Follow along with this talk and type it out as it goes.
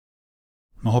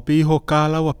Mahope iho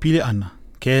kālaua pile ana,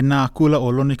 ke nā kula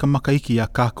o Lonoikamakahiki ia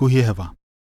kākuhi hewa.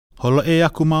 Holo e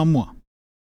aku māmua.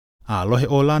 Lohe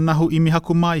o la nahu imi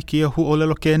haku mā I kia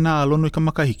Moʻolelo ke nā a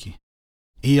Lonoikamakahiki.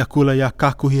 Ia kula ia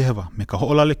kākuhi hewa, me ka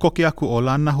hoʻolale koke aku o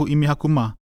la nahu imi haku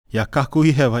mā, ia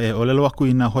kākuhi hewa e olelo aku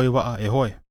I nā hoi waa e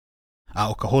hoe.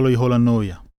 O ka holo I hola no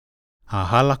ia.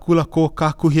 Hala kula ko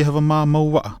kākuhi hewa mā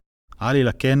mau waa.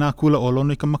 Alila ke nā kula o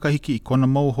Lonoikamakahiki I kona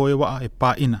mau hoi waa e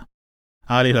pāina.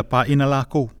 Alila pāina la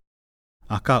kou.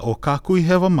 Ka o kākuhi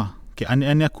hewa mā, ke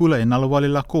ane kula e nalawale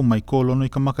la kou mai ko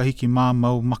Lonoikamakahiki mā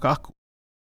mau maka aku.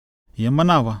 Ia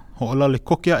manawa, hoʻolale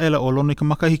kokea ela o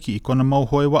Lonoikamakahiki I kona mau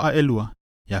hoi waa e lua,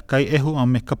 ia kai ehu a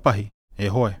me kapahi, e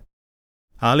hoe.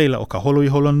 Alila o ka holo I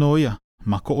hola no ia,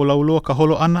 ma ko o lauloa ka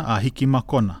holo ana a hiki ma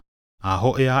kona, a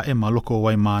hoe a e ma loko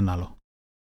wai mānalo.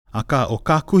 Ka o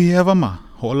kākuhi hewa mā,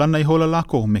 hoʻolana I hola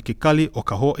lako me ke kali o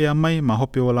ka ho ea mai ma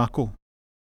hope o lako.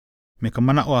 Me ka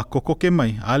mana o a kokoke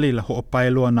mai, alila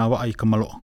hoʻopaeloa nā waa I ka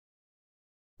maloa.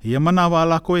 Ia manawa a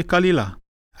lako e kali la,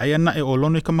 ai ana e o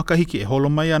Lonoikamakahiki e holo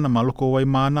mai ana ma loko wai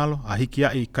mānalo a hiki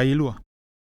a I kailua.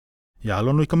 Ia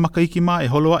Lonoikamakahiki mā e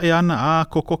holoa e ana a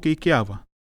kokoke I ke awa.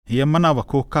 Ia manawa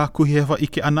ko kākuhi hewa I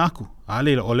ke ana aku,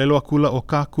 alila o lelo akula o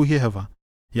kākuhi hewa,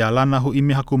 ia lanahu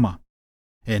imi haku mā.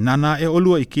 E nana e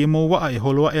olua I ke mau waa e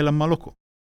holoa e la maloko.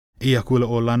 Ia kula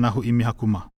o lanahu imi haku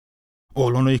mā. O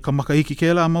Lonoikamakahiki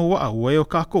ke la mau waa ue o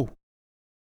kākou.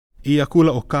 Ia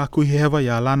kula o kākuhi hewa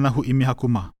ia lanahu imi haku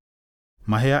mā.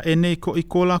 Mahea e nei ko I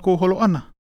ko lako holo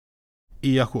ana.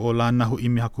 Ia ku o lanahu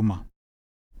imi haku mā.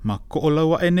 Ma ko o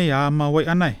laua e nei a ma wai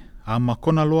anai, a ma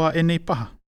kona loa e nei paha.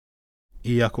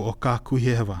 Ia ku o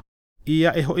kākuhi hewa.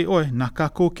 Ia e hoi oe na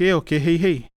kākou ke o ke hei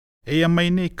hei. Eia mai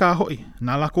nei kā hoi,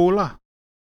 na lako o la.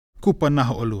 Kupa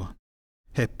naho o lua.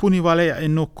 He puni wale e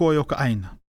no koe o ka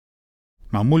aina.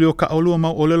 Ma muli o ka olua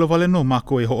mau olelo wale no ma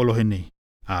koe ho olohe nei.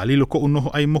 Lilo ko unoho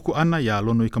ai moku ana ia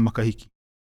Lonoikamakahiki.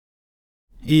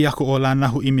 Ia ku o la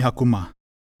nahu imi haku mā.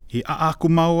 I aku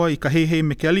maua I ka hei hei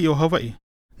me ke ali o Hawaii.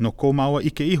 No ko maua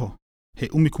I ke iho. He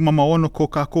umiku maono ko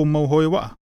kākou mau hoi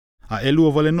waa.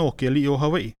 Elua wale no ke ali o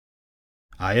Hawaii.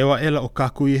 Ewa ela o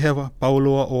kākuhi hewa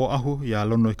pauloa o ahu ia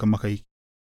Lonoikamakahiki.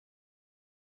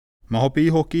 Mahope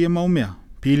iho ki e mau mea.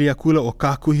 Pili a kula o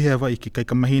kākuhi hewa I ke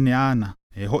kaikamahine ana.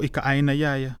 E hoi ka aina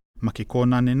iaia ma ke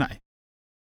kōnane nae.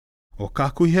 O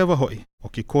kākuhi hewa hoi, o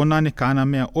ke kōnane kāna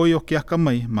mea oi o ke aka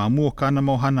mai ma mua kāna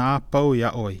mauhana a pau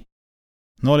ia oi.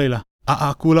 No leila,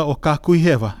 kula o kākuhi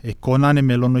hewa e kōnane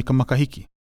me Lonoikamakahiki.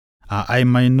 Ai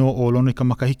mai no o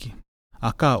Lonoikamakahiki.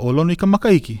 Ka o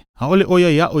Lonoikamakahiki, ole oia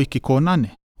ia oi ke kōnane,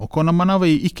 o kona manawa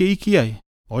I ike iki ai,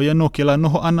 oia no ke la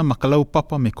noho ana makalau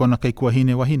papa me kona kaikua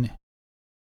wahine.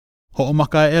 Ho'o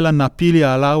maka ela na pili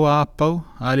a laua a pau,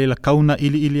 leila kauna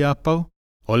ili a pau,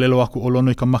 o lelo aku o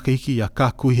Lonoikamakahiki ia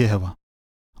kākuhi hewa.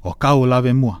 O kau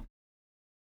lave mua.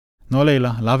 No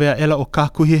leila, lave a ela o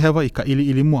kākuhi hewa I ka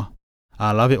ili mua.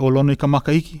 Lave o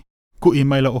Lonoikamakahiki, kui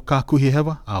maila o kākuhi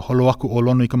hewa, holo aku o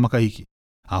Lonoikamakahiki.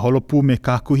 Holo pū me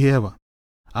kākuhi hewa.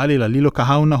 Leila lilo ka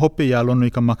hauna hope ia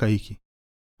Lonoikamakahiki.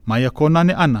 Maia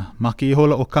kōnane ana, ma ke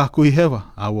ihola o kākuhi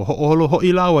hewa, wa ho'olo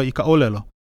hoi lawa I ka olelo.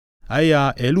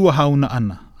 Aia e lua hauna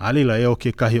ana, leila e o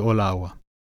ke kahi o lawa.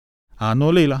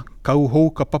 No leila, kau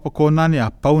hou ka papa kōnane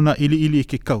a pauna ili I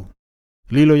ke kau.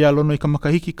 Lilo ia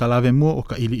Lonoikamakahiki ka lave mua o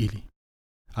ka ili.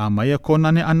 Maia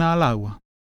kōnane ana a lawa.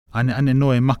 Ane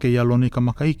no e make ia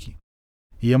Lonoikamakahiki.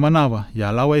 Ia manawa,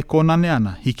 ia lawa e kōnane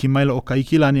ana, hiki maila o ka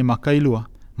ikilani ma kailua,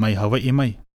 mai Hawaii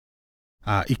mai.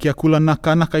 Ike a kula na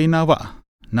kanaka I nā waa,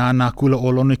 nā kula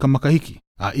o Lonoikamakahiki,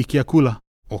 ike a kula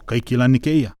o ka ikilani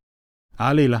ke ia.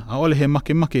 Leila, ole he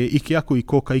make e ike aku I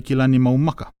ko ka ikilani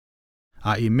maumaka.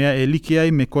 I mea e like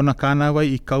ai me kona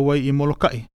kānawai I kauai I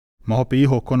Molokai, ma hope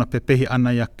iho kona pepehi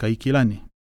ana ia ka ikilani.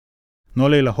 No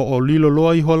leila ho o lilo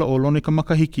loa I hola o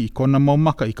Lonoikamakahiki I kona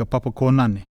maumaka I ka papa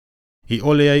kōnane. I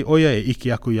ole ai oia e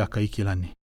ike aku ia ka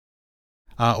ikilani.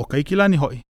 O ka ikilani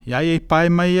hoi, ia e pae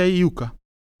mai ai I uka.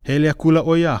 Hele a kula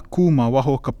oia a kuma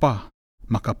waho ka pā,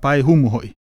 ma ka pae humu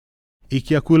hoi.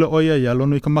 Ike a kula oia ia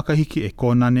Lonoikamakahiki e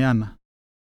kōnane ana.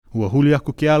 Ua huli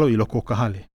aku ke alo I loko ka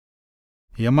hale.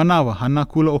 Ia manawa hana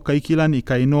kula o ka ikilani I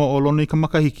ka inoa o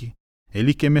Lonoikamakahiki, e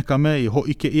like me ka mea I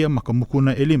hoi ke ia ma ka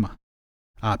Mokuna e 5.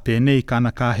 Pēnei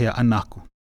kāna kāhea anaku.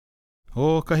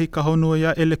 O kahi ka honua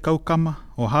ia ele kaukama,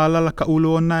 o hālala ka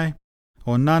ulo o nai,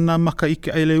 o nana maka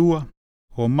ike aile ua,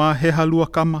 o mā heha lua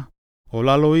kama, o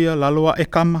laloia laloa e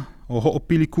kama, o ho o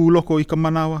pili kūloko I ka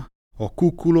manawa, o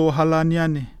kūkulo o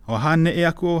halaniane, o hane e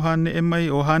aku o hane e mai,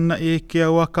 o hana e ke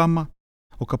aua kama,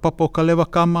 o ka papa o ka lewa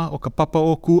kama, o ka papa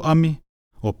o ku ami,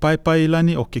 o pai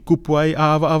lani o ke kupu ai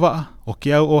a awa, o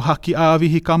ke au o haki a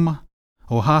avihi kama,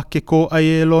 o hā ke kō ai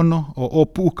e lono, o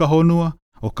puu ka honua,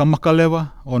 o ka makalewa,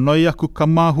 o noi aku ka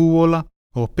māhuola,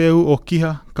 o peu o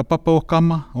kiha, ka papa o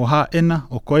kama, o hā ena,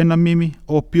 o koena mimi,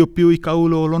 o piu i ka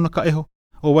ulo o lona ka eho,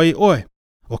 o wai oe,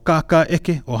 o kā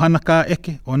eke, o hana kā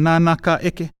eke, o nānā kā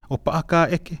eke, o paa kā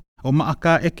eke, o maa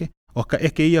kā eke, o ka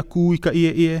eke ia kū i ka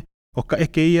ie, o ka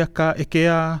eke ia kā eke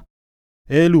a.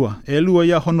 E lua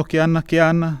ia hono ke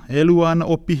ana, e lua ana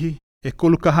o pihi, e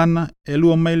kolu ka hana, e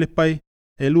lua maile pai,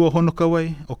 e lua hono ka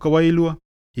wai, o ka wai lua,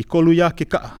 i kolu ia ke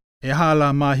kaa, e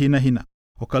hala mā hina,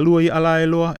 o ka lua i ala e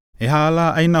loa, e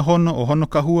hala aina hono, o hono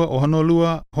ka hua, o hono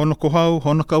lua, hono kohau,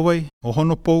 hono ka wai, o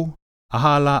hono pou, a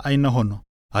hala aina hono.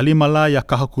 A lima la ia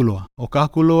kahakuloa, o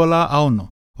kahakuloa la aono,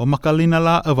 o makalina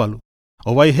la avalu,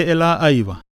 o wai he la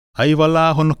aiva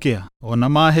la hono kea, o na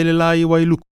mahele la i wai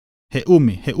luku. He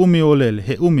umi o lele,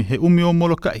 he umi o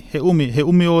molokai, he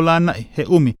umi o lanai,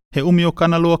 he umi o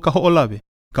kanaloa ka ho'olawe,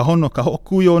 ka hono ka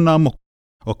ho'okui o nā moku,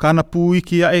 o kana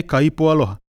puiki ae ka ipo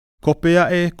aloha. Kope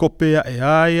ae,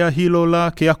 aia hilo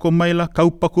la, ke ako maila,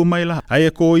 kaupaku maila, ae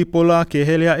ko ipo la, ke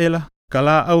hele ae la, ka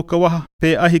la au ka waha,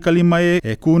 pe ahi ka lima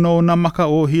e kuna o namaka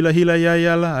o hila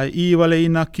iaiala, ai iwale i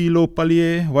nā kilo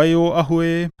pali wai o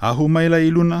ahu maila i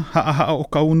luna, haa o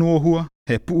ka unu o hua,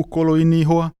 he puu kolo i ni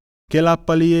hoa, ke la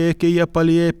pali ke ia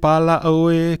pali pala au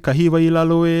ka hiwa i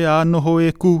lalo a noho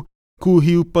ku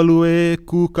hiu palu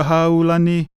ku ka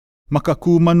haulani, maka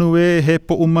ku manu he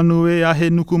po manu a he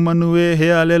nuku manu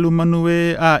he alelu manu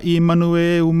a I manu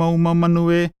uma manu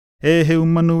he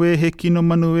manu he kino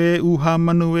manu uha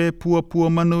manu pua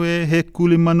manu he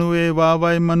kuli manu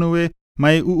wawai manu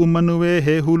mai manu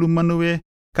he hulu manu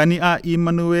kani a I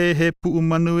manu he puu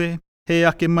manu he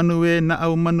ake manu na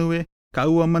au manu ka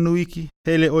ua manu iki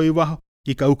hele o I waho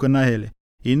I ka ukana hele.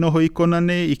 I noho I kona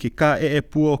nei I ke ka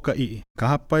pua o ka ii. Ka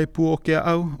hapai pua o ke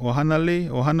au, o hana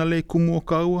lei kumu o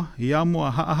ka ua, I amo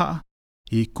a haa.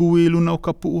 I kui luna o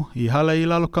ka puu, I hala I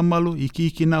lalo ka malu, I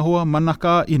kiki na hoa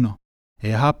manaka ino.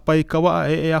 E hapai ka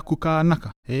waa aku ka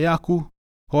anaka,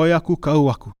 hoi aku ka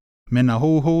uaku. Mena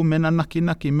hou, mena naki,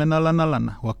 mena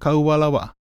lana, wa kau wala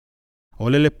waa. O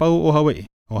lele pau o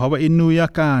Hawaii nui a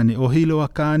kaane, o hilo a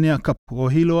kaane a kapu, o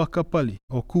hilo a kapali,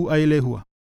 o ku aile hua.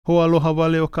 Ho aloha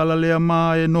wale o kalalea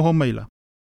maa e noho maila.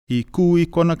 I ku I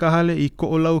kona ka hale, I ko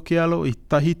o lau ke alo, I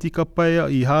tahiti ka paia,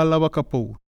 I halawa ka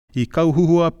pou. I kau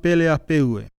huhua pele a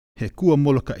peue, he kua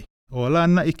molokai. O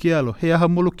lana I ke alo, he aha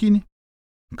molokini?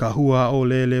 Ka hua o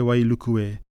lele wai luku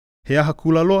He aha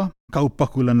kula loa, ka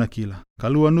upakula na kila. Ka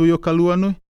lua nui o ka lua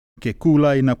nui, ke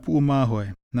kula I na puu maa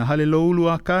hoe. Na hale lo ulu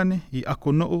a kane, I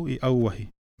ako noo I auwahi.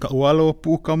 Ka ualo o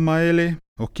puu ka maele,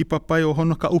 o kipapai o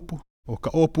hono ka upu. O ka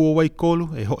opu o waikolu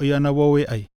hoi ana wawe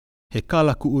ai. He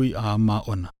kala kuui a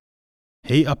maona.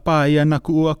 Hei apa I ana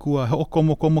kuua kua he o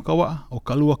komo ka waa o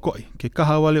ka lua koi ke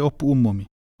kaha wale o puu momi.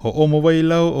 Ho omo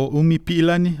wailau o umi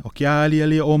piilani o ke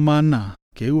ali o mana.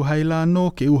 Ke uhaila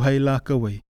no ke uhaila ka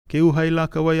wai. Ke uhaila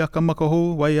ka wai a ka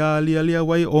makaho wai ali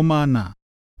wai o mana.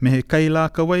 Mehe kai la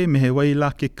ka wai mehe wai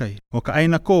la ke kai. O ka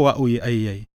aina ko a ui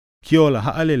ai. Kiola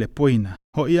haalele poina.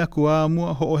 Ho ia kua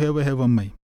mua ho o hewa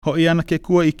mai. Hoi ana ke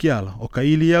kua I ke ala, o ka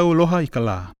ili au loha I ka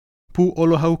la. Pu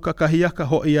olo hauka kahiaka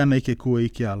hoi ana I ke kua I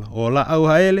ke ala. O la au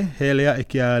haele, hele a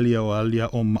ke alia o alia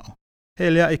o mao.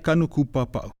 Hele a kanu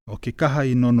kupapau, o ke kaha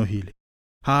I nono hili.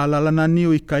 Haalalana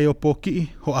niu I kai o pōkii,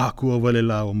 ho a kua wale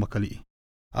la o makali.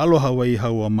 Aloha wai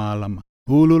hau o maalama.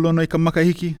 Ulu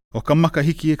Lonoikamakahiki, o ka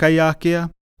makahiki kai akea,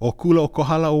 o kula o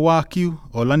kohala o wākiu,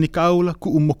 o lani ka aula ku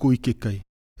umoku I ke kai.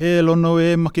 E lono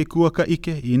make kua ka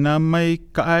ike, I nā mai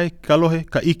ka ai, ka lohe,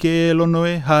 ka ike lono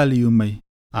hāliu mai.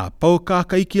 A pau ka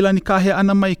iki lani ka he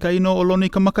ana mai ka ino o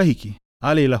Lonoikamakahiki.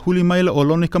 A leila huli maila o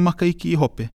Lonoikamakahiki I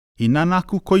hope, I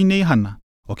nanaku koinei hana,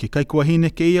 o ke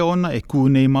kaikuahine ke ia ona ku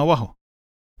nei mawaho.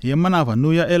 Ia manawa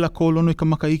nuia ela ko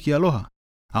Lonoikamakahiki aloha.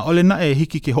 A ole na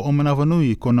hiki ke ho o manawa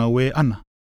nui kona we ana.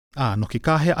 A no ke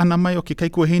ka he ana mai o ke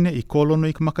kaikuahine I ko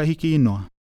Lonoikamakahiki inoa.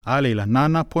 A leila,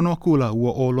 nāna pono kula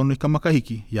ua o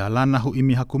Lonoikamakahiki, ia lana hu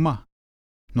imi hakuma.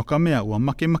 No ka mea ua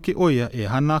make oia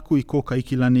hana aku I ko ka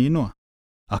ikilani inoa.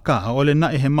 Aka a ole na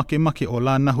he make o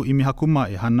lana hu imi hakuma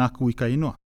hana aku I ka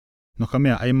inoa. No ka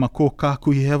mea ai mako ka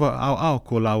kuhi hewa au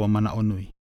ko lawa mana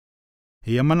onui.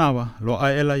 Ia manawa,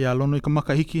 loa ela ia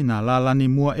Lonoikamakahiki na lalani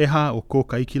mua eha o ko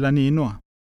ka ikilani inoa.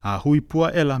 A hui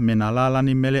pua ela me na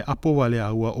lalani mele apo wale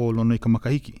a ua o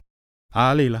Lonoikamakahiki.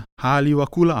 A leila, hāliwa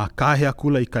kula a kāhea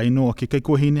kula I ka inoa ke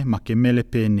kaikuahine ma ke mele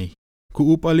pēnei. Ku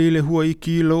upali le hua I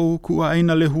kilo, ku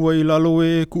aina le hua I lalo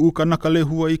ku ukanaka le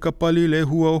hua I kapali le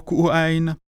hua o ku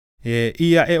aina.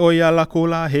 Ia oia lako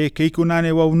la he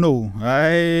keikunane wau nou.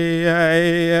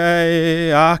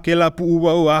 A ke la puu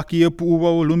wau, a kia puu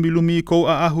wau, lumi kou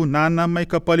a ahu, nana mai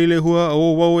ka palile hua,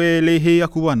 o wau le hei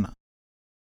aku wana.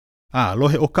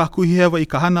 Lohe o kakuhi hewa I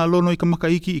ka hana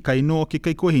Lonoikamakahiki I ka inoa o ke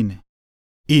keikohine.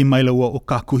 I maila ua o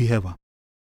kakuhi hewa.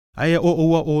 Aia o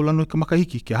ua o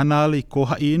Lonoikamakahiki ke hana ala I ko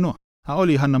hai inoa.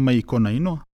 Oli hana mai I kona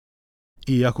inoa.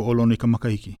 I ako o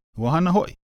Lonoikamakahiki. Ua hana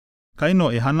hoi. Ka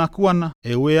inoa hana kuana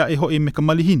wea hoi me ka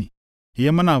malihini.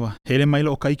 Ia manawa, hele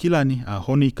maila o ka ikilani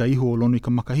honi ka iho o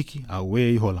Lonoikamakahiki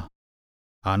wea hola.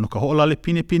 No ka hoolale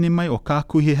pine mai o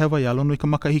kakuhi hewa ia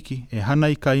Lonoikamakahiki hana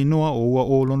I ka inoa o ua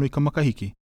o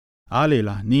Lonoikamakahiki.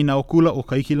 Leila, nina o kula o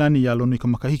ka ikilani ia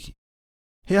Lonoikamakahiki.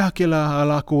 He hakela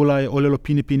ala kula olelo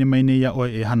pine mai nei ia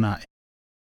oe hana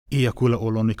Ia kula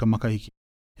o Lonoikamakahiki.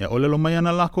 Olelo mai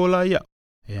ana la kola ia.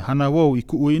 Hana wau I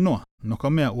kuu inoa. No ka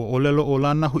mea o olelo o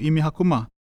la nahu imi hakuma.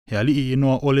 He ali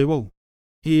inoa ole wau.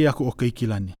 Aku o ka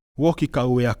ikilani. Woki ka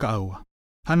ue ka aua.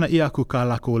 Hana aku ka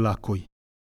la kola koi.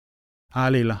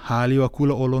 Leila, haliwa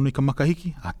kula o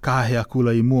Lonoikamakahiki kahe a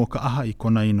kula I mua ka aha I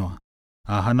kona inoa.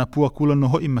 Hana pua kula no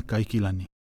hoi me ka ikilani.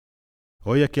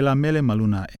 Oia ke la mele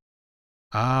maluna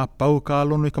pau ka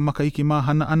Lonoikamakahiki ma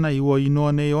hana ana I ua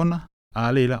inoa nei ona.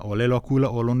 Leila, olelo kula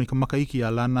o Lonoikamakahiki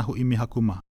la nahu imi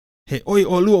hakuma. He oi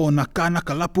o lua o na kāna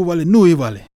ka lapu wale nui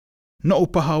wale. No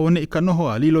upaha o ne I ka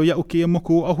noho lilo ia uke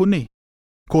moku o ahu nei.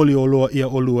 Koli o lua ia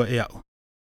o lua au.